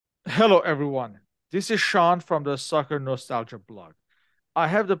Hello, everyone. This is Sean from the Soccer Nostalgia blog. I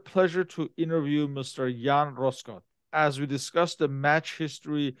have the pleasure to interview Mr. Jan Roskott as we discuss the match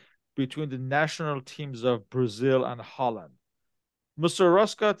history between the national teams of Brazil and Holland. Mr.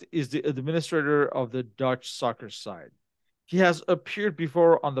 Roskott is the administrator of the Dutch soccer side. He has appeared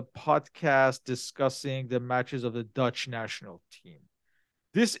before on the podcast discussing the matches of the Dutch national team.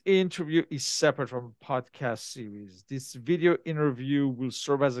 This interview is separate from a podcast series. This video interview will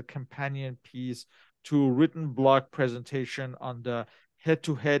serve as a companion piece to a written blog presentation on the head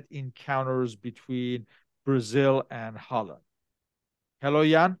to head encounters between Brazil and Holland. Hello,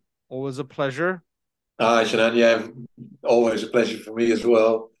 Jan. Always a pleasure. Hi, Shannon. Yeah, always a pleasure for me as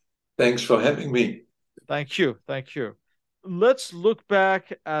well. Thanks for having me. Thank you. Thank you. Let's look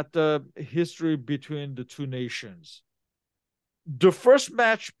back at the history between the two nations. The first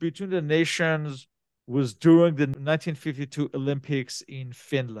match between the nations was during the 1952 Olympics in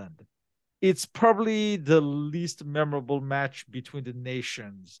Finland. It's probably the least memorable match between the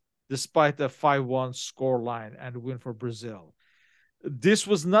nations, despite the 5-1 scoreline and win for Brazil. This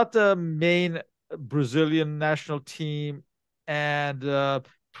was not the main Brazilian national team, and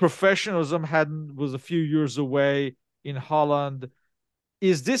professionalism hadn't was a few years away in Holland.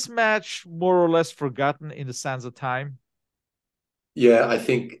 Is this match more or less forgotten in the sands of time? Yeah, I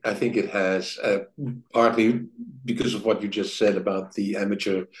think it has partly because of what you just said about the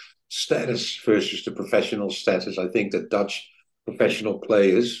amateur status versus the professional status. I think that Dutch professional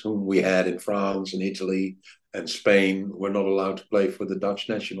players whom we had in France and Italy and Spain were not allowed to play for the Dutch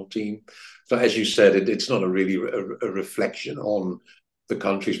national team. So as you said, it's not a reflection on the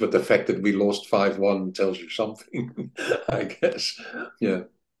countries, but the fact that we lost 5-1 tells you something, I guess. Yeah.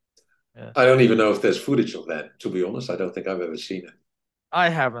 Yeah. I don't even know if there's footage of that, to be honest. I don't think I've ever seen it. I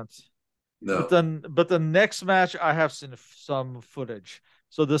haven't. But No. then, but the next match, I have seen some footage.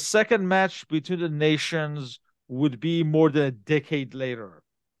 So the second match between the nations would be more than a decade later,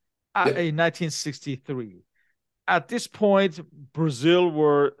 Yeah. in 1963. At this point, Brazil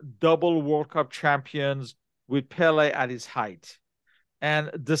were double World Cup champions with Pele at his height. And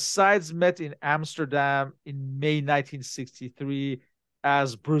the sides met in Amsterdam in May 1963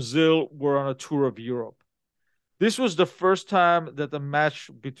 as Brazil were on a tour of Europe. This was the first time that the match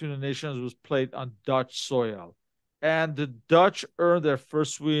between the nations was played on Dutch soil. And the Dutch earned their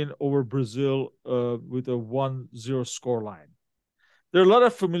first win over Brazil with a 1-0 scoreline. There are a lot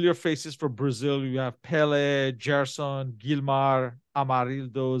of familiar faces for Brazil. You have Pele, Gerson, Gilmar,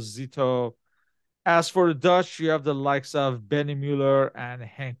 Amarildo, Zito. As for the Dutch, you have the likes of Benny Muller and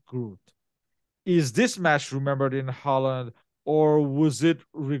Henk Groot. Is this match remembered in Holland, or was it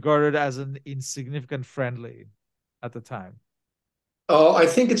regarded as an insignificant friendly at the time? Oh, I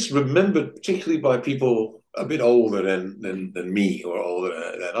think it's remembered particularly by people a bit older than me or older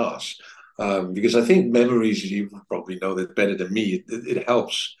than us. Because I think memories, you probably know that better than me, it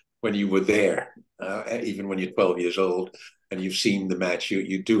helps when you were there, even when you're 12 years old and you've seen the match,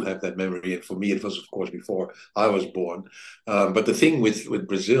 you do have that memory. And for me, it was, of course, before I was born. But the thing with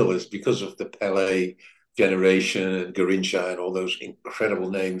Brazil is because of the Pelé generation and Garincha and all those incredible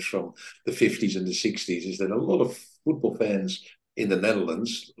names from the 50s and the 60s, is that a lot of football fans in the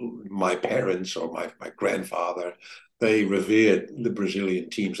Netherlands, my parents or my grandfather, they revered the Brazilian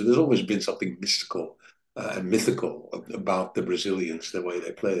team. So there's always been something mystical and mythical about the Brazilians, the way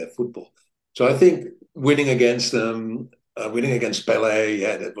they play their football. So I think winning against Pelé,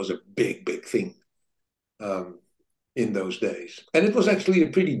 yeah, that was a big thing um, in those days. And it was actually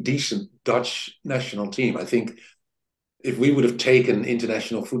a pretty decent Dutch national team. I think if we would have taken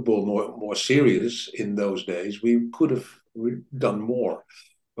international football more serious in those days, we could have done more.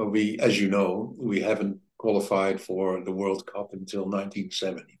 But we, as you know, we haven't qualified for the World Cup until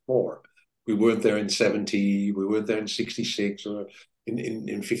 1974. We weren't there in 70, we weren't there in 66 or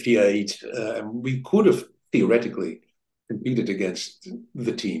in 58. And we could have theoretically competed against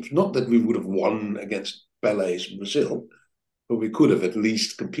the teams. Not that we would have won against Pelé's Brazil, but we could have at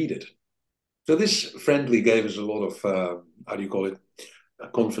least competed. So this friendly gave us a lot of how do you call it,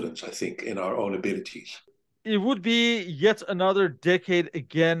 confidence, I think, in our own abilities. It would be yet another decade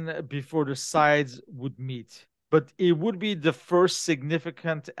again before the sides would meet. But it would be the first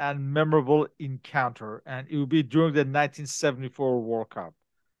significant and memorable encounter, and it would be during the 1974 World Cup.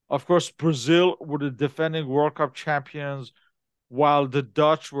 Of course, Brazil were the defending World Cup champions, while the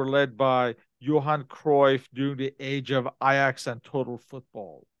Dutch were led by Johan Cruyff during the age of Ajax and total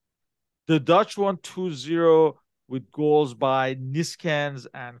football. The Dutch won 2-0 with goals by Niskens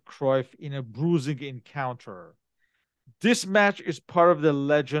and Cruyff in a bruising encounter. This match is part of the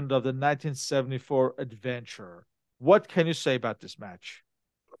legend of the 1974 adventure. What can you say about this match?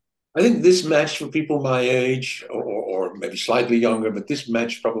 I think this match for people my age, or maybe slightly younger, but this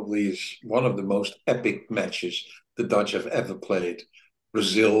match probably is one of the most epic matches the Dutch have ever played.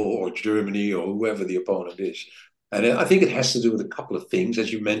 Brazil or Germany or whoever the opponent is. And I think it has to do with a couple of things.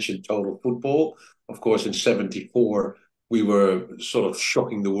 As you mentioned, total football. Of course, in 74, we were sort of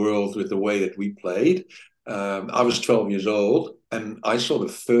shocking the world with the way that we played. I was 12 years old, and I saw the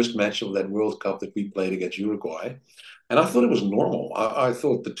first match of that World Cup that we played against Uruguay. And I thought it was normal. I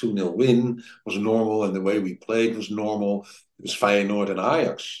thought the 2-0 win was normal and the way we played was normal. It was Feyenoord and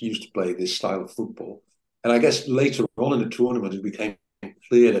Ajax used to play this style of football. And I guess later on in the tournament, it became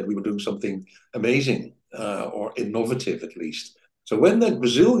clear that we were doing something amazing or innovative at least. So when that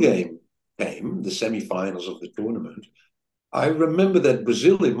Brazil game came, the semi-finals of the tournament, I remember that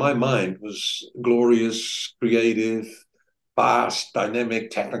Brazil in my mind was glorious, creative, fast, dynamic,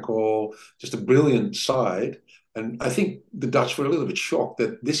 technical, just a brilliant side. And I think the Dutch were a little bit shocked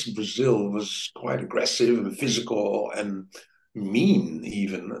that this Brazil was quite aggressive and physical and mean,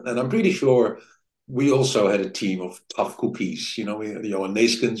 even. And I'm pretty sure we also had a team of tough cookies. You know, Johan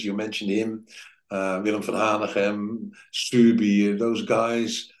Neeskens, you mentioned him, Willem van Hanegem, Stuby, those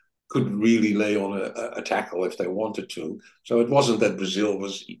guys could really lay on a tackle if they wanted to. So it wasn't that Brazil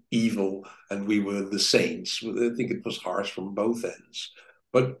was evil and we were the saints. I think it was harsh from both ends.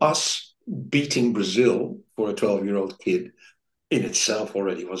 But us beating Brazil for a 12-year-old kid in itself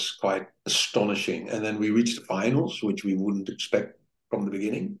already was quite astonishing. And then we reached the finals, which we wouldn't expect from the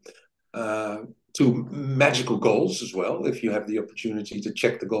beginning. Uh, Two magical goals as well. If you have the opportunity to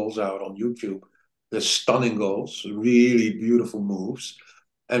check the goals out on YouTube, they're stunning goals, really beautiful moves.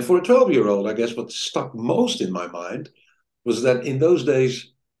 And for a 12-year-old, I guess what stuck most in my mind was that in those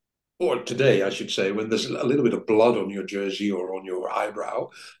days, or today, I should say, when there's a little bit of blood on your jersey or on your eyebrow,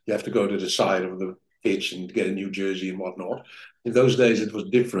 you have to go to the side of the pitch and get a new jersey and whatnot. In those days, it was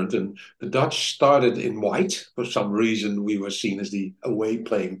different. And the Dutch started in white. For some reason, we were seen as the away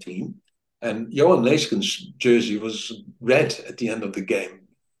playing team. And Johan Neeskens' jersey was red at the end of the game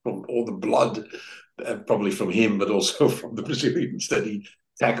from all the blood, probably from him, but also from the Brazilians that he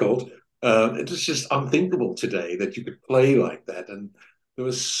tackled. It was just unthinkable today that you could play like that. And there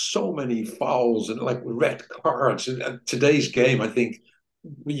was so many fouls and like red cards. And today's game, I think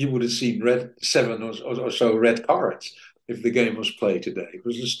you would have seen seven or so red cards if the game was played today. It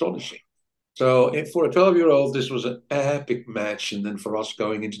was astonishing. So for a 12-year-old, this was an epic match. And then for us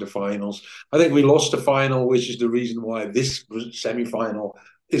going into the finals, I think we lost the final, which is the reason why this semi-final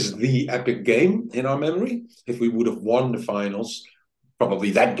is the epic game in our memory. If we would have won the finals,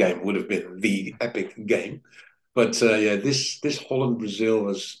 probably that game would have been the epic game. But yeah, this Holland Brazil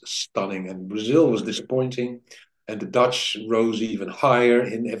was stunning, and Brazil was disappointing, and the Dutch rose even higher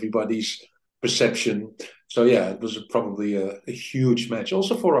in everybody's perception. So yeah, it was probably a huge match,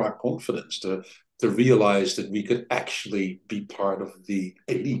 also for our confidence to realize that we could actually be part of the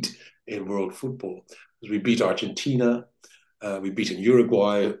elite in world football. Because we beat Argentina, we beat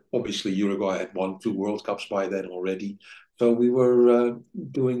Uruguay. Obviously, Uruguay had won 2 World Cups by then already, so we were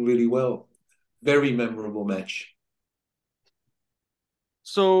doing really well. Very memorable match.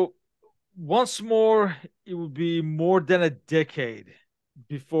 So once more, it would be more than a decade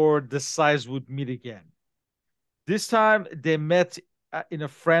before the sides would meet again. This time they met in a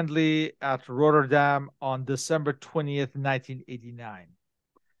friendly at Rotterdam on December 20th, 1989.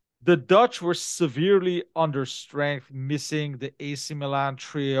 The Dutch were severely understrength, missing the AC Milan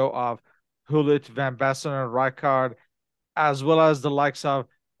trio of Hullet, Van Basten, and Rijkaard, as well as the likes of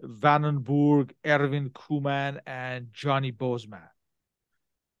Vandenberg, Erwin Koeman, and Johnny Bosman.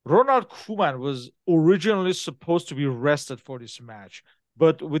 Ronald Koeman was originally supposed to be rested for this match,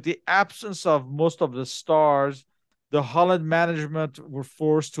 but with the absence of most of the stars, the Holland management were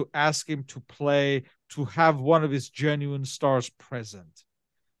forced to ask him to play to have one of his genuine stars present.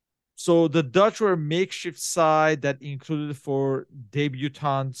 So the Dutch were a makeshift side that included four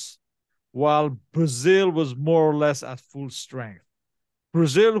debutants, while Brazil was more or less at full strength.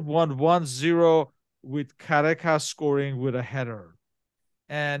 Brazil won 1-0 with Careca scoring with a header.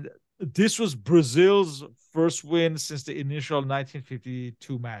 And this was Brazil's first win since the initial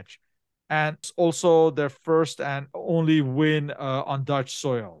 1952 match, and also their first and only win on Dutch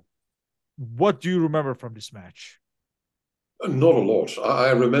soil. What do you remember from this match? Not a lot.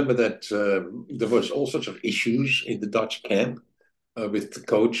 I remember that there was all sorts of issues in the Dutch camp with the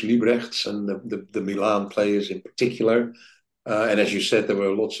coach Liebrechts and the Milan players in particular. And as you said, there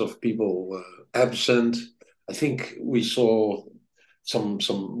were lots of people absent. I think we saw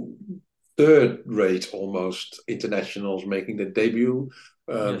some third-rate almost internationals making their debut.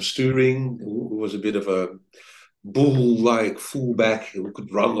 Yes. Sturing, who was a bit of a bull-like fullback who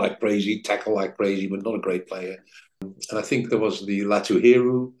could run like crazy, tackle like crazy, but not a great player. And I think there was the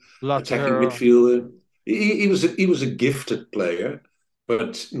Latuheru attacking Latuhero. midfielder. He was a gifted player,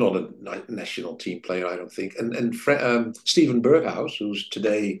 but not a national team player, I don't think. And Steven Berghuis, who's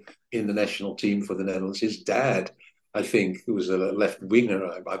today in the national team for the Netherlands, his dad, I think, who was a left winger,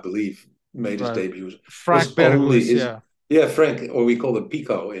 I believe, made his Right. debut. Was Frank only Berghus, his yeah. Yeah, Frank, or we call him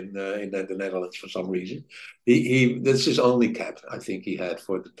Pico in the Netherlands for some reason. He That's his only cap I think he had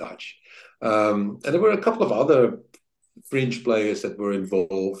for the Dutch. And there were a couple of other fringe players that were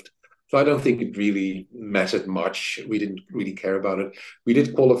involved. So I don't think it really mattered much. We didn't really care about it. We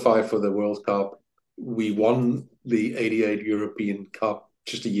did qualify for the World Cup. We won the '88 European Cup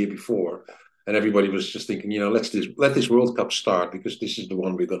just a year before, and everybody was just thinking, let this World Cup start because this is the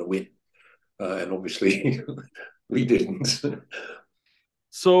one we're going to win. And obviously, we didn't.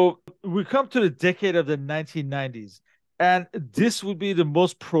 So we come to the decade of the 1990s, and this would be the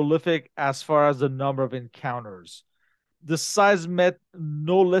most prolific as far as the number of encounters. The sides met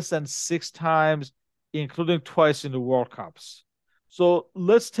no less than 6 times, including twice in the World Cups. So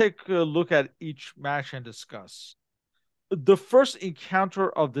let's take a look at each match and discuss. The first encounter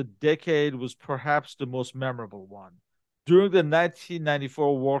of the decade was perhaps the most memorable one during the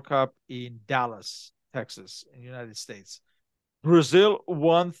 1994 World Cup in Dallas, Texas, in the United States. Brazil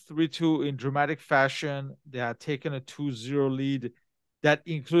won 3-2 in dramatic fashion. They had taken a 2-0 lead that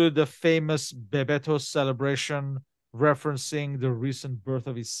included the famous Bebeto celebration referencing the recent birth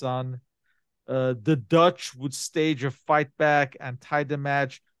of his son. The Dutch would stage a fight back and tie the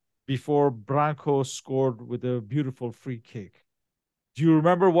match before Branco scored with a beautiful free kick. Do you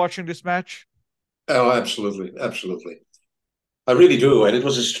remember watching this match? Oh, absolutely, absolutely. I really do, and it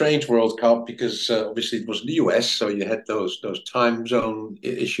was a strange World Cup because obviously it was in the US, so you had those time zone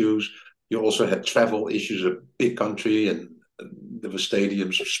issues. You also had travel issues, a big country, and there were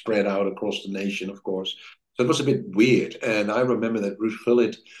stadiums spread out across the nation, of course. So it was a bit weird. And I remember that Ruud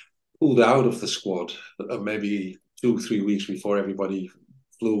Gullit pulled out of the squad maybe 2, 3 weeks before everybody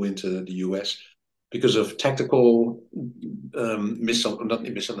flew into the US because of tactical not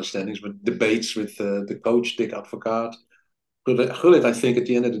misunderstandings, but debates with the coach Dick Advocaat. Gullit, I think, at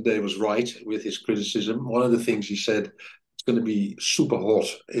the end of the day, was right with his criticism. One of the things he said, it's going to be super hot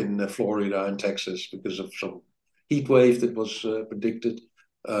in Florida and Texas because of some heat wave that was predicted.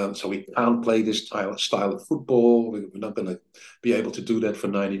 So we can't play this style of football. We're not going to be able to do that for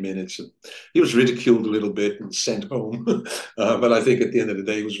 90 minutes. And he was ridiculed a little bit and sent home. But I think at the end of the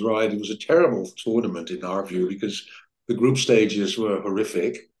day, he was right. It was a terrible tournament in our view because the group stages were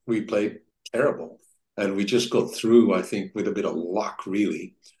horrific. We played terrible and we just got through, I think, with a bit of luck,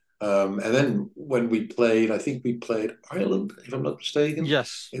 really. And then when we played, I think we played Ireland, if I'm not mistaken,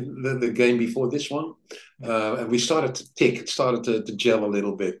 Yes. in the game before this one. And we started to tick, it started to gel a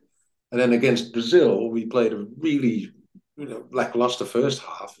little bit. And then against Brazil, we played a really lackluster first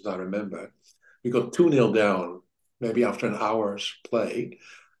half, as I remember. We got 2-0 down, maybe after an hour's play.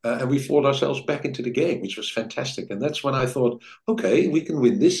 And we fought ourselves back into the game, which was fantastic. And that's when I thought, okay, we can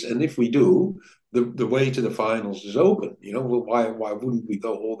win this. And if we do, the way to the finals is open. Well, why wouldn't we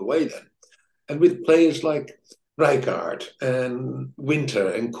go all the way then? And with players like Rijkaard and Winter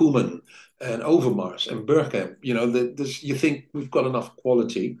and Koeman and Overmars and Bergkamp, you think we've got enough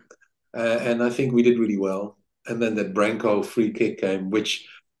quality, and I think we did really well. And then that Branco free kick came, which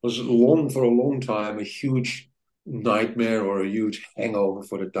was for a long time a huge nightmare or a huge hangover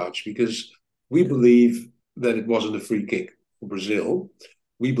for the Dutch because we believe that it wasn't a free kick for Brazil.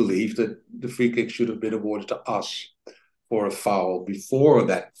 We believe that the free kick should have been awarded to us for a foul before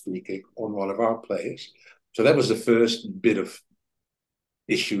that free kick on one of our players. So that was the first bit of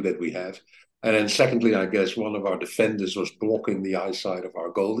issue that we had. And then secondly, I guess one of our defenders was blocking the eyesight of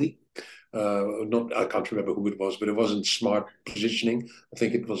our goalie. Not, I can't remember who it was, but it wasn't smart positioning. I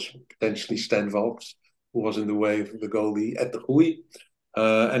think it was potentially Stan Valks who was in the way of the goalie at the Hui.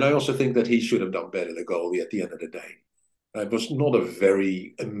 And I also think that he should have done better, the goalie, at the end of the day. It was not a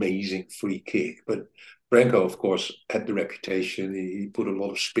very amazing free kick, but Branco, of course, had the reputation. He put a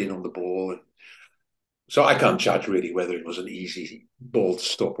lot of spin on the ball. And so I can't judge really whether it was an easy ball to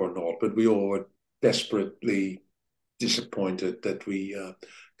stop or not, but we all were desperately disappointed that we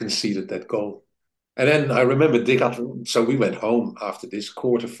conceded that goal. And then I remember so we went home after this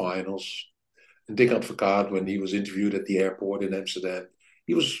quarterfinals. And Dick Advocaat, when he was interviewed at the airport in Amsterdam,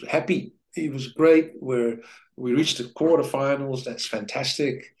 he was happy. He was great. We reached the quarterfinals. That's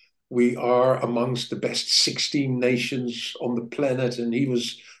fantastic. We are amongst the best 16 nations on the planet. And he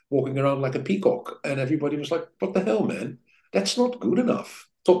was walking around like a peacock. And everybody was like, what the hell, man? That's not good enough.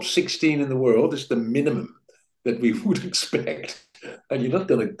 Top 16 in the world is the minimum. that we would expect. And you're not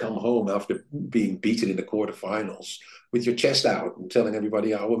going to come home after being beaten in the quarterfinals with your chest out and telling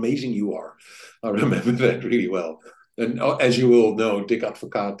everybody how amazing you are. I remember that really well. And as you all know, Dick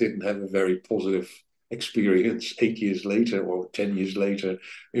Advocaat didn't have a very positive experience 8 years later or 10 years later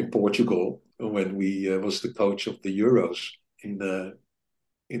in Portugal when we was the coach of the Euros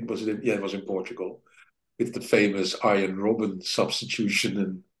it was in Portugal with the famous Iron Robben substitution,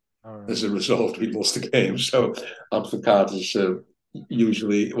 and All right. as a result we lost the game. So Advocaat is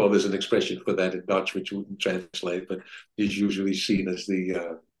usually, well, there's an expression for that in Dutch which wouldn't translate, but he's usually seen as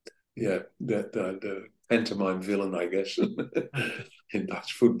the pantomime villain, I guess, in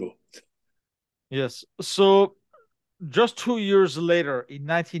Dutch football. Yes. So just 2 years later, in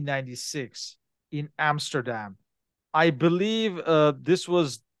 1996, in Amsterdam, I believe this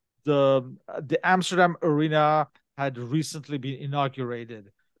was the Amsterdam Arena had recently been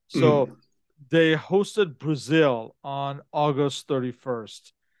inaugurated. So Mm. they hosted Brazil on August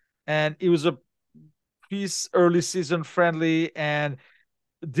 31st. And it was a peace early season friendly. And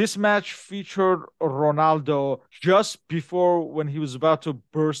this match featured Ronaldo just before when he was about to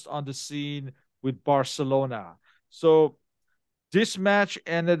burst on the scene with Barcelona. So this match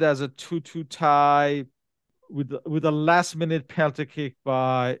ended as a 2-2 tie with a last minute penalty kick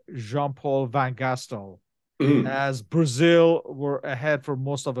by Jean-Paul Van Gastel Mm. as Brazil were ahead for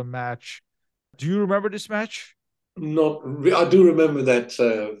most of the match. Do you remember this match? I do remember that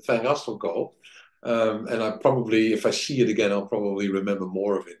Van Gastel goal, and I probably, if I see it again, I'll probably remember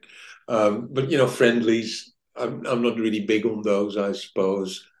more of it. But friendlies, I'm not really big on those, I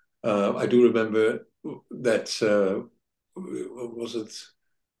suppose. I do remember that. What was it?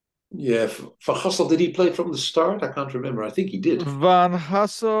 Yeah, Van Gastel, did he play from the start? I can't remember. I think he did. Van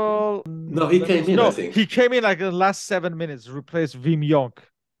Hassel. No, he Let me. came in, I No, think. he came in like the last 7 minutes, replaced Wim Jonk.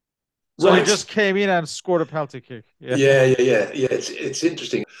 So he Right. just came in and scored a penalty kick. Yeah. Yeah. It's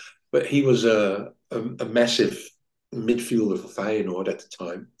interesting, but he was a massive midfielder for Feyenoord at the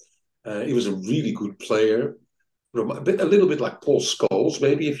time. He was a really good player, a little bit like Paul Scholes,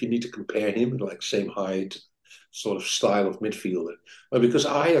 maybe if you need to compare him, like same height, sort of style of midfielder. But because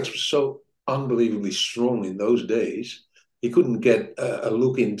Ajax was so unbelievably strong in those days, he couldn't get a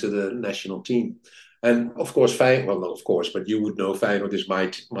look into the national team. And of course, Feyenoord, well, not of course, but you would know Feyenoord is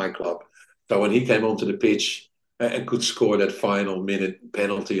my club. So when he came onto the pitch and could score that final minute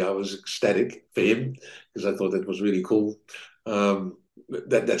penalty, I was ecstatic for him because I thought that was really cool.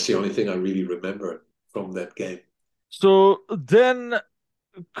 That's the only thing I really remember from that game. So then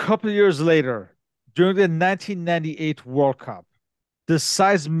a couple of years later, during the 1998 World Cup, the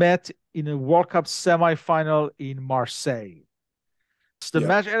sides met in a World Cup semifinal in Marseille. The Yeah.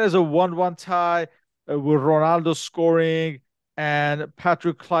 match ended as a 1-1 tie with Ronaldo scoring and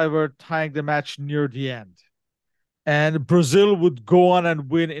Patrick Kluivert tying the match near the end. And Brazil would go on and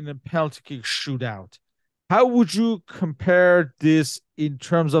win in a penalty kick shootout. How would you compare this in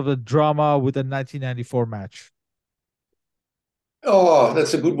terms of the drama with the 1994 match? Oh,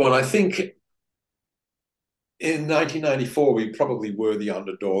 that's a good one. I think in 1994, we probably were the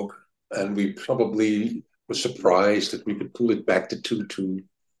underdog, and we probably were surprised that we could pull it back to 2-2.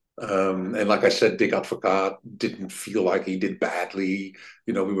 And like I said, Dick Advocaat didn't feel like he did badly.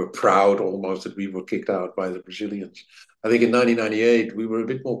 We were proud almost that we were kicked out by the Brazilians. I think in 1998, we were a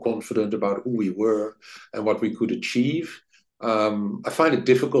bit more confident about who we were and what we could achieve. I find it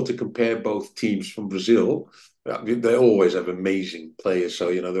difficult to compare both teams from Brazil. They always have amazing players,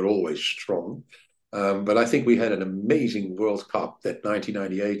 so they're always strong. But I think we had an amazing World Cup. That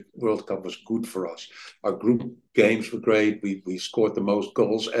 1998 World Cup was good for us. Our group games were great. We scored the most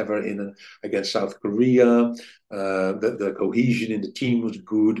goals ever against South Korea. The cohesion in the team was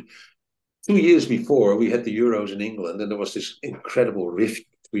good. 2 years before, we had the Euros in England, and there was this incredible rift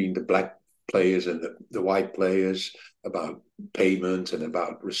between the black players and the white players about payment and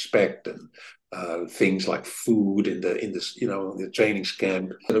about respect and things like food in the training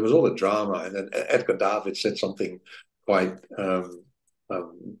camp. And there was all the drama, and then Edgar David said something quite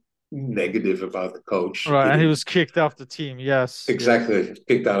negative about the coach. Right, and he was kicked off the team. Yes, yes. Exactly,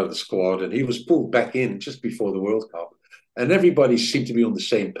 kicked out of the squad, and he was pulled back in just before the World Cup. And everybody seemed to be on the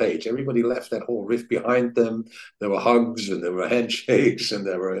same page. Everybody left that whole rift behind them. There were hugs and there were handshakes and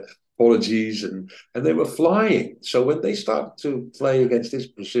there were apologies and they were flying. So when they started to play against this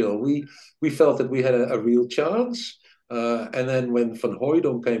Brazil, we felt that we had a real chance. And then when Van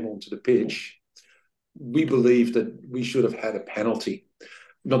Hooijdonk came onto the pitch, we believed that we should have had a penalty,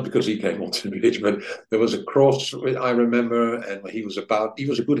 not because he came onto the pitch, but there was a cross, I remember, and he was a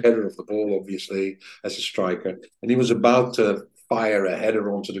good header of the ball, obviously, as a striker, and he was about to fire a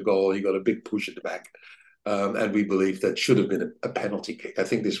header onto the goal. He got a big push at the back. And we believe that should have been a penalty kick. I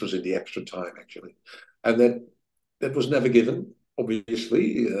think this was in the extra time, actually. And that was never given,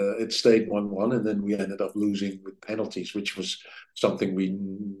 obviously. It stayed 1-1, and then we ended up losing with penalties, which was something we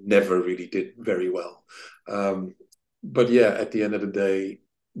never really did very well. But yeah, at the end of the day,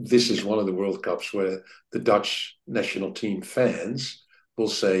 this is one of the World Cups where the Dutch national team fans will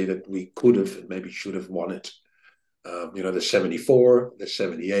say that we could have and maybe should have won it. There's 74, there's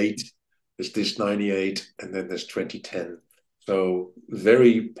 78, there's this 98, and then there's 2010. So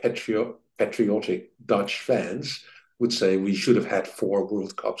very patriotic Dutch fans would say we should have had 4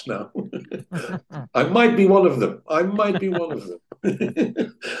 World Cups now. I might be one of them. I might be one of them.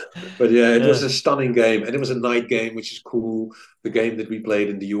 But yeah, it was Yeah. a stunning game, and it was a night game, which is cool. The game that we played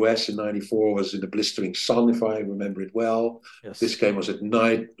in the US in '94 was in the blistering sun, if I remember it well. This Yes. game was at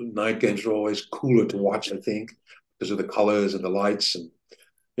night. Night games are always cooler to watch, I think, because of the colors and the lights. And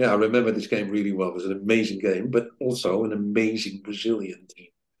yeah, I remember this game really well. It was an amazing game, but also an amazing Brazilian team.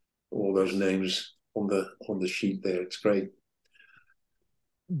 All those Yes. names on the sheet there. It's great.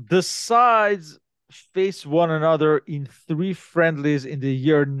 The sides faced one another in 3 friendlies in the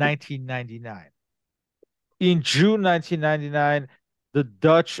year 1999. In June 1999, the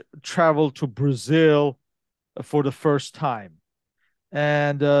Dutch traveled to Brazil for the first time,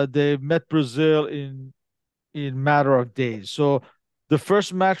 and they met Brazil in matter of days. So the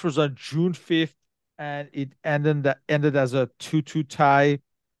first match was on June 5th, and it ended as a 2-2 tie.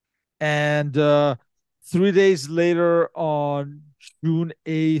 And 3 days later, on June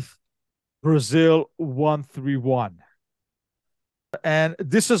 8th, Brazil won 3-1. And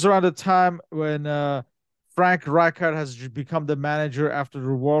this is around the time when Frank Rijkaard has become the manager after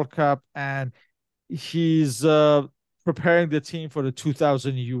the World Cup, and he's preparing the team for the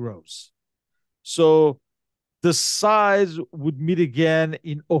 2000 Euros. So the sides would meet again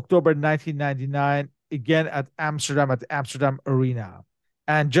in October 1999, again at Amsterdam, at the Amsterdam Arena.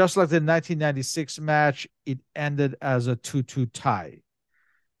 And just like the 1996 match, it ended as a 2-2 tie.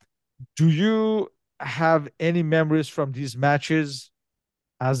 Do you have any memories from these matches,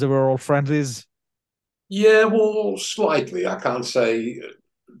 as they were all friendlies? Yeah, well, slightly. I can't say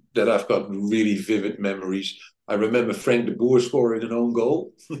that I've got really vivid memories. I remember Frank de Boer scoring an own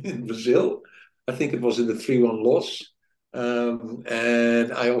goal in Brazil. I think it was in the 3-1 loss.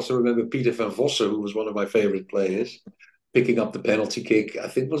 And I also remember Peter van Vossen, who was one of my favorite players, picking up the penalty kick. I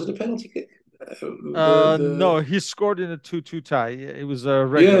think, was it a penalty kick? No, he scored in a 2-2 tie. It was a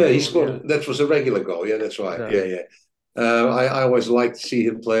regular Yeah, he goal. Yeah, scored. That was a regular goal. Yeah, that's right. yeah, Yeah, yeah. I always liked to see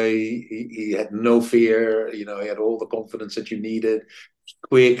him play. He had no fear. He had all the confidence that you needed.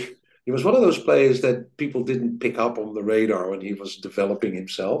 Quick. He was one of those players that people didn't pick up on the radar when he was developing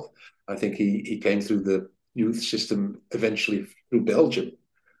himself. I think he came through the youth system eventually through Belgium,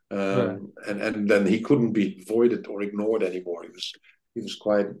 right. and then he couldn't be avoided or ignored anymore. He was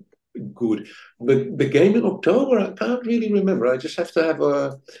quite good. But the game in October, I can't really remember. I just have to have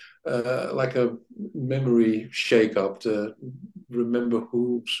a like a memory shake up to remember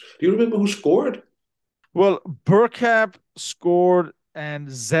who. Do you remember who scored? Well, Burkamp scored and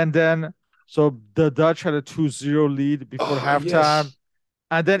Zenden. So the Dutch had a 2-0 lead before Oh halftime. yes,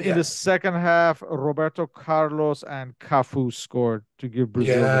 And then in the yeah, second half, Roberto Carlos and Cafu scored to give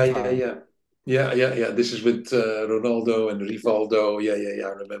Brazil the yeah, yeah, tie. yeah, yeah, yeah, yeah. This is with Ronaldo and Rivaldo. Yeah, yeah, yeah.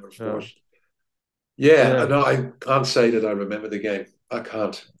 I remember, of Yeah. course. Yeah, Yeah. no, I can't say that I remember the game. I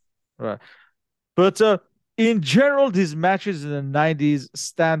can't. Right. But in general, these matches in the 90s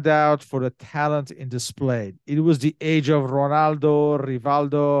stand out for the talent in display. It was the age of Ronaldo,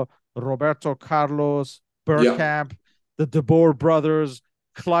 Rivaldo, Roberto Carlos, Yeah, Bergkamp, the De Boer brothers,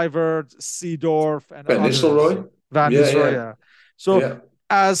 Kluivert, Seedorf, and Van others. Nistelrooy. Van Yeah, Nistelrooy, yeah, yeah. So, yeah.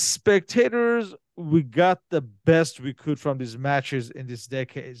 as spectators, we got the best we could from these matches in these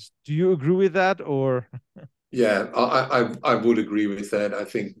decades. Do you agree with that, or? Yeah, I would agree with that. I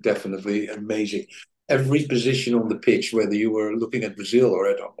think definitely amazing. Every position on the pitch, whether you were looking at Brazil or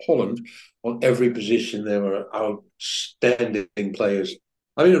at Holland, on every position there were outstanding players.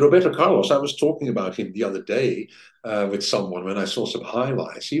 I mean, Roberto Carlos, I was talking about him the other day with someone when I saw some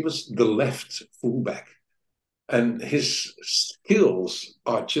highlights. He was the left fullback, and his skills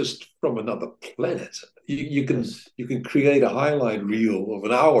are just from another planet. You can Yes. you can create a highlight reel of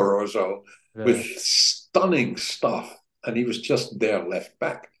an hour or so with Yeah. stunning stuff, and he was just their left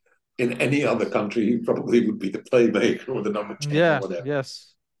back. In any other Yes. country, he probably would be the playmaker or the number 10 or Yeah. whatever.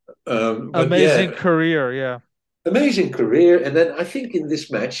 Yes. But Amazing yeah, career. Yeah. amazing career. And then I think in this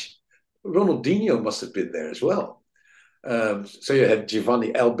match, Ronaldinho must have been there as well. So you had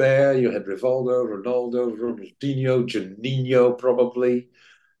Giovanni Albert, you had Rivaldo, Ronaldo, Ronaldinho, Juninho, probably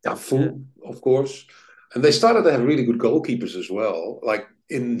Yeah. Cafu, of course. And they started to have really good goalkeepers as well. Like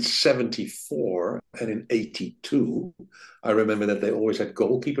in 74 and in 82, I remember that they always had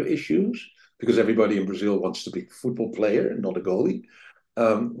goalkeeper issues because everybody in Brazil wants to be a football player and not a goalie.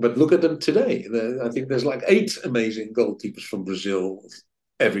 But look at them today. I think there's like 8 amazing goalkeepers from Brazil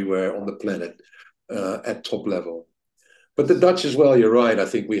everywhere on the planet at top level. But the Dutch as well, you're right. I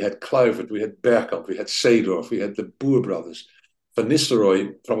think we had Kluivert, we had Bergkamp, we had Seedorf, we had the Boer brothers. Van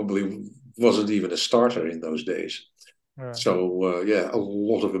Nistelrooy probably wasn't even a starter in those days. Right. So yeah, a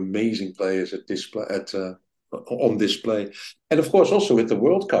lot of amazing players at display on display, and of course also with the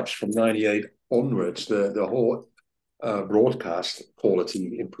World Cups from '98 onwards, the whole broadcast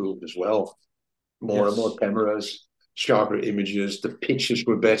quality improved as well. More and more Yes. cameras, sharper images, the pitches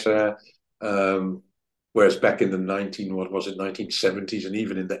were better. Um, whereas back in the what was it, 1970s and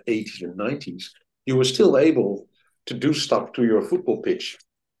even in the 80s and 90s, you were still able to do stuff to your football pitch.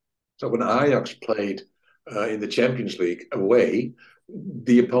 So when Ajax played in the Champions League away,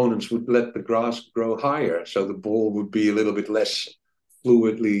 the opponents would let the grass grow higher, so the ball would be a little bit less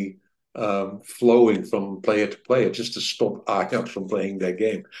fluidly flowing from player to player, just to stop Ajax from playing their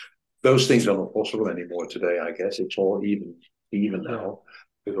game. Those things are not possible anymore today. I guess it's all even Yeah. now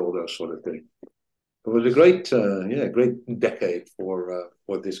with all those sort of things. It was a great, great decade for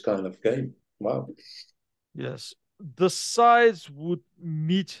this kind of game. Wow. Yes. The sides would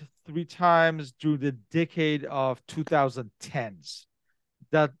meet 3 times during the decade of 2010s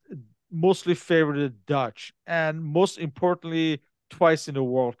that mostly favored the Dutch, and most importantly, twice in the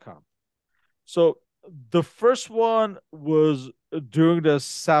World Cup. So the first one was during the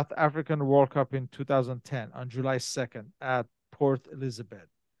South African World Cup in 2010 on July 2nd at Port Elizabeth.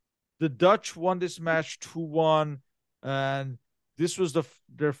 The Dutch won this match 2-1, and this was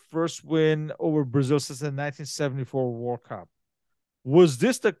their first win over Brazil since the 1974 World Cup. Was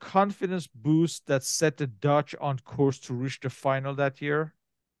this the confidence boost that set the Dutch on course to reach the final that year?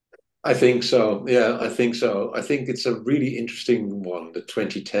 I think so. Yeah, I think so. I think it's a really interesting one, the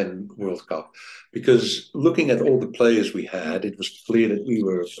 2010 World Cup, because looking at all the players we had, it was clear that we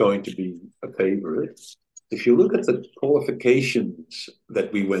were going to be a favorite. If you look at the qualifications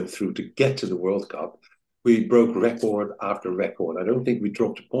that we went through to get to the World Cup, we broke record after record. I don't think we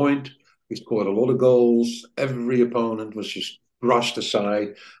dropped a point. We scored a lot of goals. Every opponent was just brushed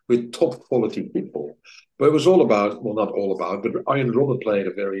aside with top quality people. But it was all about, well, not all about, but Iron Robert played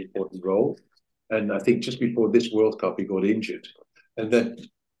a very important role. And I think just before this World Cup, he got injured. And that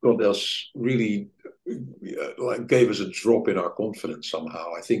got us really, like, gave us a drop in our confidence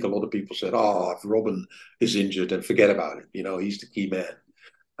somehow. I think a lot of people said, oh, if Robin is injured, then forget about it. You know, he's the key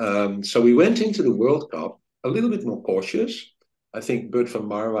man. So we went into the World Cup a little bit more cautious. I think Bert van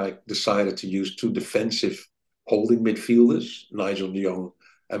Marwijk decided to use 2 defensive holding midfielders, Nigel de Jong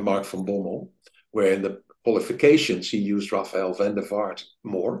and Mark van Bommel, where in the qualifications he used Rafael van der Vaart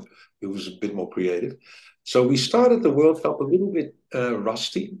more. He was a bit more creative. So we started the World Cup a little bit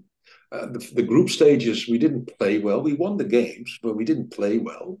rusty. The group stages, we didn't play well. We won the games, but we didn't play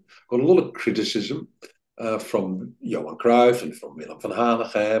well. Got a lot of criticism from Johan Cruyff and from Willem van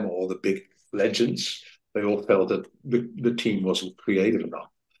Hanegem, all the big legends. They all felt that the team wasn't creative enough.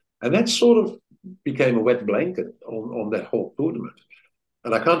 And that sort of became a wet blanket on that whole tournament.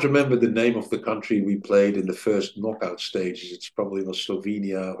 And I can't remember the name of the country we played in the first knockout stages. It's probably was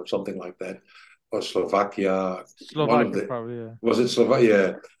Slovenia or something like that, or Slovakia. One of Slovakia, the probably, yeah. was it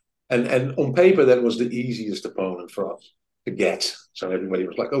Slovakia? And on paper that was the easiest opponent for us to get. So everybody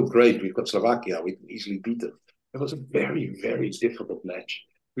was like, "Oh, great, we've got Slovakia. We can easily beat them." It was a very, very difficult match.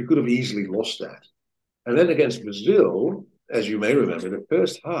 We could have easily lost that. And then against Brazil, as you may remember, the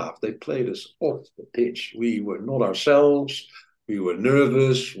first half, they played us off the pitch. We were not ourselves. We were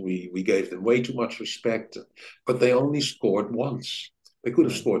nervous. We gave them way too much respect, but they only scored once. They could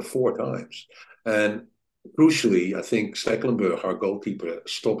have Right. scored 4 times. And crucially, I think Stecklenburg, our goalkeeper,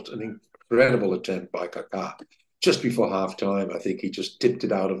 stopped an incredible attempt by Kaká. Just before half time, I think he just tipped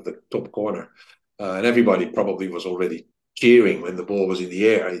it out of the top corner. And everybody probably was already cheering when the ball was in the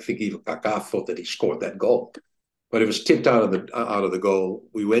air. I think even Kaká thought that he scored that goal. But it was tipped out of the goal.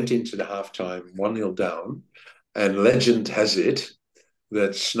 We went into the halftime 1-0 down. And legend has it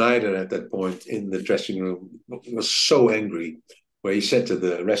that Snyder at that point in the dressing room was so angry, where he said to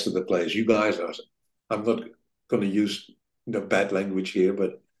the rest of the players, "You guys are, I'm not going to use bad language here,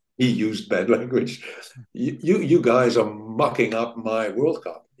 but he used bad language. You guys are mucking up my World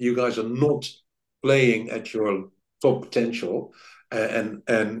Cup. You guys are not playing at your top potential, and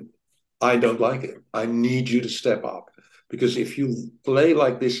I don't like it. I need you to step up." Because if you play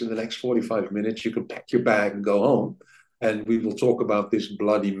like this in the next 45 minutes, you can pack your bag and go home. And we will talk about this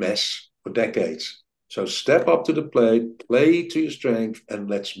bloody mess for decades. So step up to the plate, play to your strength, and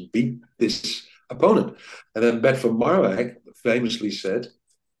let's beat this opponent. And then Bert van Marwijk famously said,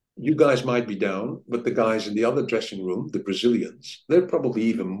 you guys might be down, but the guys in the other dressing room, the Brazilians, they're probably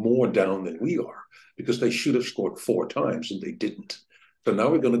even more down than we are because they should have scored 4 times and they didn't. So now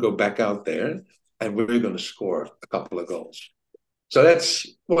we're going to go back out there and we're going to score a couple of goals. So that's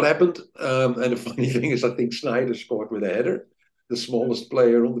what happened. And the funny thing is, I think Sneijder scored with a header, the smallest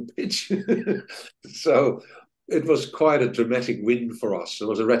player on the pitch. So it was quite a dramatic win for us. There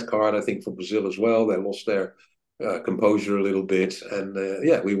was a red card, I think, for Brazil as well. They lost their composure a little bit. And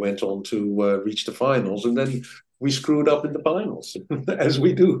we went on to reach the finals. And then we screwed up in the finals, as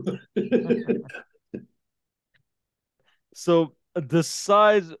we do. So the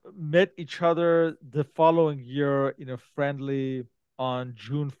sides met each other the following year in a friendly on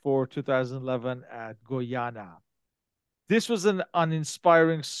June 4, 2011 at Guyana. This was an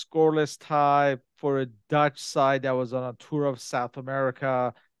uninspiring scoreless tie for a Dutch side that was on a tour of South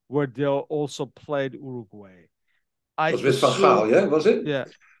America where they also played Uruguay. I Was with Van assume, Gaal, yeah? Was it? yeah,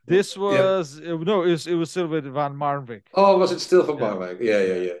 this Yeah. was no, it was still with Van Marwijk. Oh, was it still from Yeah, Marwijk? Yeah,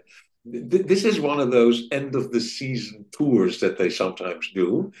 yeah, yeah, yeah. This is one of those end of the season tours that they sometimes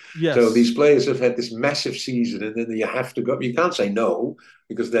do. So yes. these players have had this massive season, and then you have to go. You can't say no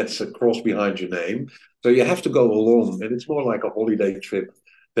because that's a cross behind your name. So you have to go along, and it's more like a holiday trip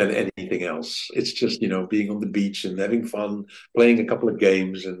than anything else. It's just being on the beach and having fun, playing a couple of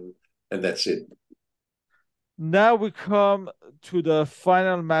games, and that's it. Now we come to the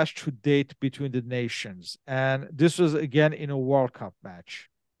final match to date between the nations, and this was again in a World Cup match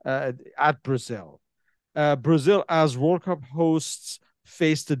at Brazil. Brazil, as World Cup hosts,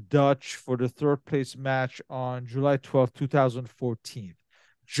 faced the Dutch for the third place match on July 12th, 2014,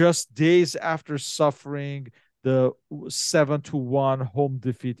 just days after suffering the 7-1 home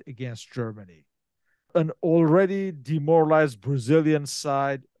defeat against Germany. An already demoralized Brazilian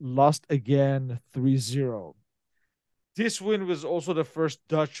side lost again 3-0. This win was also the first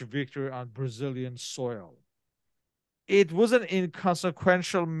Dutch victory on Brazilian soil. It was an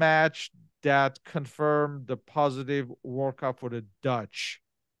inconsequential match that confirmed the positive World Cup for the Dutch.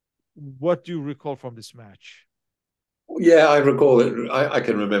 What do you recall from this match? Yeah, I recall it. I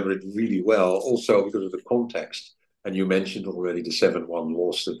can remember it really well, also because of the context. And you mentioned already the 7-1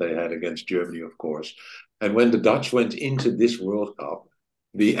 loss that they had against Germany, of course. And when the Dutch went into this World Cup,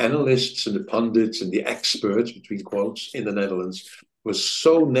 the analysts and the pundits and the experts, between quotes, in the Netherlands was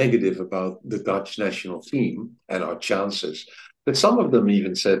so negative about the Dutch national team and our chances that some of them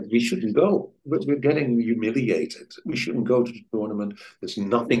even said, we shouldn't go. We're getting humiliated. We shouldn't go to the tournament. There's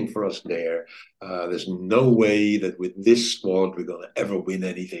nothing for us there. There's no way that with this squad we're going to ever win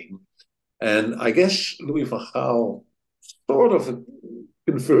anything. And I guess Louis van Gaal sort of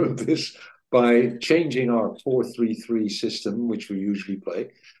confirmed this by changing our 4-3-3 system, which we usually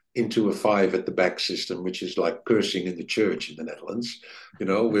play, into a five at the back system, which is like cursing in the church in the Netherlands.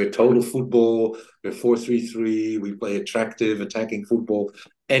 We're total football, we're 4-3-3, we play attractive, attacking football.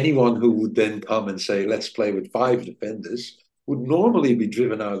 Anyone who would then come and say, let's play with 5 defenders, would normally be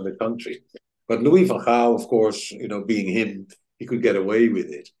driven out of the country. But Louis van Gaal, of course, being him, he could get away with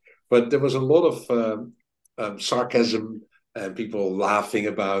it. But there was a lot of sarcasm and people laughing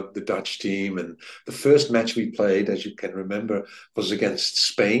about the Dutch team. And the first match we played, as you can remember, was against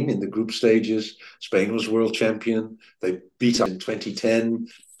Spain in the group stages. Spain was world champion. They beat us in 2010.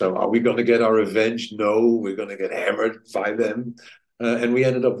 So are we going to get our revenge? No, we're going to get hammered by them. And we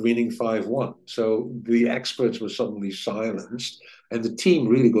ended up winning 5-1. So the experts were suddenly silenced. And the team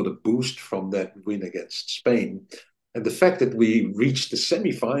really got a boost from that win against Spain. And the fact that we reached the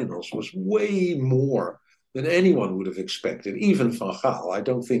semi-finals was way more than anyone would have expected, even Van Gaal. I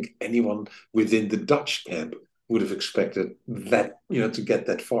don't think anyone within the Dutch camp would have expected that, to get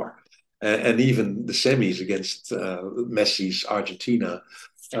that far. And even the semis against Messi's Argentina,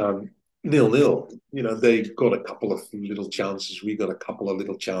 0-0. They got a couple of little chances. We got a couple of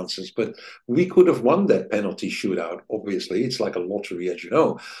little chances, but we could have won that penalty shootout. Obviously, it's like a lottery, as you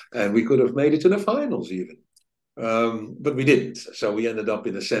know, and we could have made it to the finals even. But we didn't. So we ended up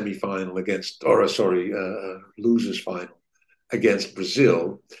in a semi-final losers final against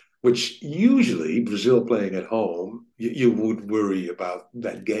Brazil, which usually Brazil playing at home, you would worry about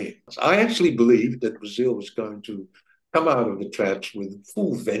that game. I actually believed that Brazil was going to come out of the traps with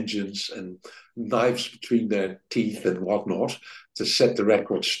full vengeance and knives between their teeth and whatnot to set the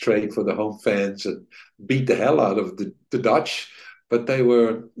record straight for the home fans and beat the hell out of the Dutch. but they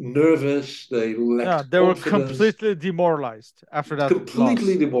were nervous. They Yeah, lacked they were confidence. completely demoralized after that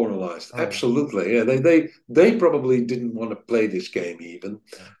Completely loss. demoralized. All right. Absolutely. Yeah, they probably didn't want to play this game even.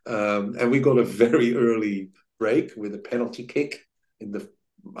 Yeah. And we got a very early break with a penalty kick in the,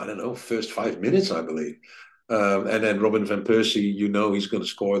 I don't know, first 5 minutes, I believe. And then Robin van Persie, you know, he's going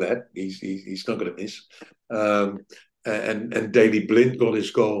to score that. He's not going to miss. And Daley Blind got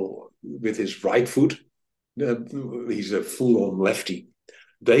his goal with his right foot. He's a full-on lefty.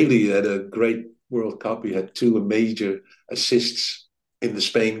 Daley had a great World Cup. He had two major assists in the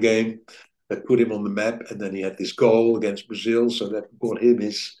Spain game that put him on the map, and then he had this goal against Brazil, so that got him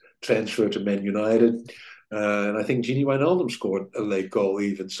his transfer to Man United. And I think Gini Wijnaldum scored a late goal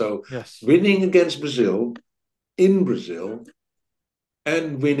even. So Yes. winning against Brazil in Brazil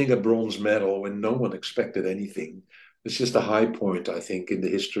and winning a bronze medal when no one expected anything. It's just a high point, I think, in the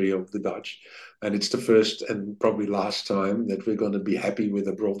history of the Dutch. And it's the first and probably last time that we're going to be happy with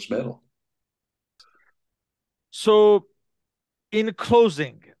a bronze medal. So, in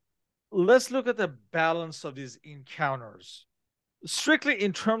closing, let's look at the balance of these encounters. Strictly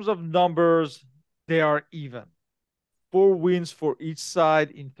in terms of numbers, they are even. 4 wins for each side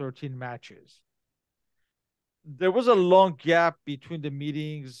in 13 matches. There was a long gap between the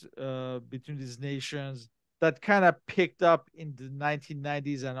meetings between these nations that kind of picked up in the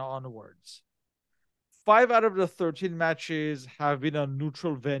 1990s and onwards. 5 out of the 13 matches have been on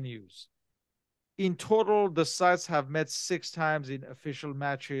neutral venues. In total, the sides have met 6 times in official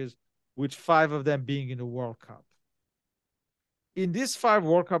matches, with 5 of them being in the World Cup. In these 5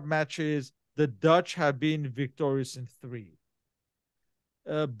 World Cup matches, the Dutch have been victorious in 3.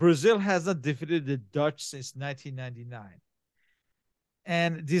 Brazil has not defeated the Dutch since 1999.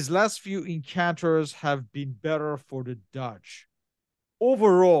 And these last few encounters have been better for the Dutch.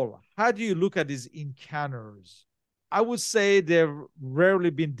 Overall, how do you look at these encounters? I would say they've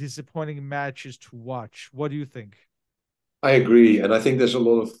rarely been disappointing matches to watch. What do you think? I agree, and I think there's a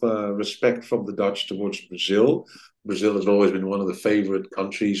lot of respect from the Dutch towards Brazil. Brazil has always been one of the favorite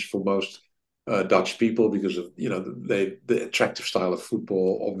countries for most Dutch people because of the attractive style of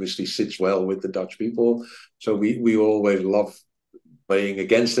football obviously sits well with the Dutch people. So we always love playing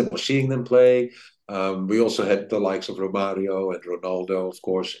against them or seeing them play. We also had the likes of Romario and Ronaldo, of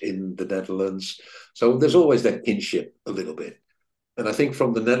course, in the Netherlands. So there's always that kinship a little bit. And I think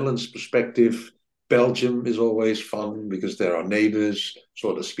from the Netherlands perspective, Belgium is always fun because they're our neighbors,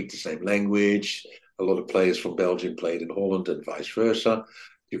 sort of speak the same language. A lot of players from Belgium played in Holland and vice versa.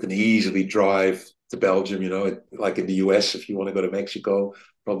 You can easily drive to Belgium, like in the US, if you want to go to Mexico,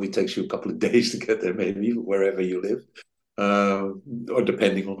 probably takes you a couple of days to get there, maybe wherever you live, uh, or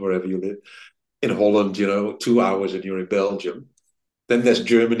depending on wherever you live. In Holland, 2 hours and you're in Belgium. Then there's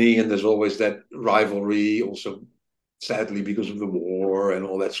Germany, and there's always that rivalry, also sadly because of the war and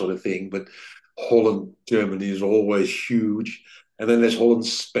all that sort of thing. But Holland, Germany is always huge. And then there's Holland,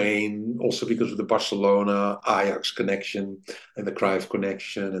 Spain, also because of the Barcelona Ajax connection and the Cruyff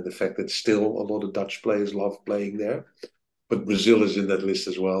connection, and the fact that still a lot of Dutch players love playing there. But Brazil is in that list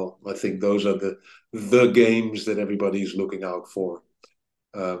as well. I think those are the games that everybody is looking out for.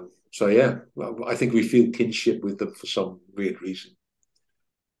 So yeah, I think we feel kinship with them for some weird reason.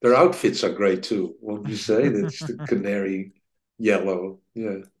 Their outfits are great too, won't you say? That's the canary yellow.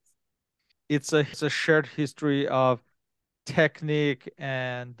 Yeah. It's a shared history of technique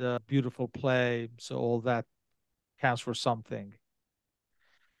and beautiful play. So all that counts for something.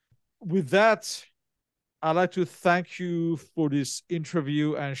 With that, I'd like to thank you for this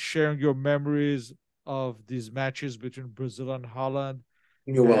interview and sharing your memories of these matches between Brazil and Holland.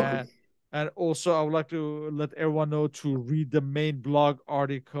 You're welcome. And and also I would like to let everyone know to read the main blog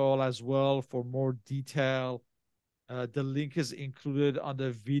article as well for more detail. The link is included on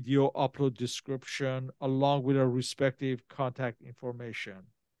the video upload description along with our respective contact information.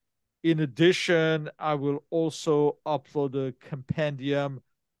 In addition, I will also upload a compendium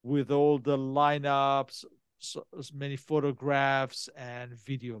with all the lineups, so as many photographs and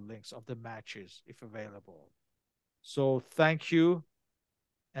video links of the matches if available. So thank you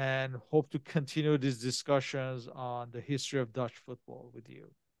and hope to continue these discussions on the history of Dutch football with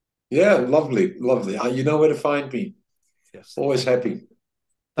you. Yeah, lovely, lovely. You know where to find me. Yes, Always thank you. happy to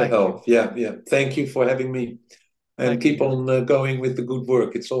Thank you. help. Yeah, yeah. Thank you for having me, and Thank you, keep Jan. on going with the good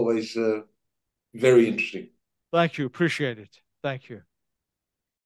work. It's always very interesting. Thank you. Appreciate it. Thank you.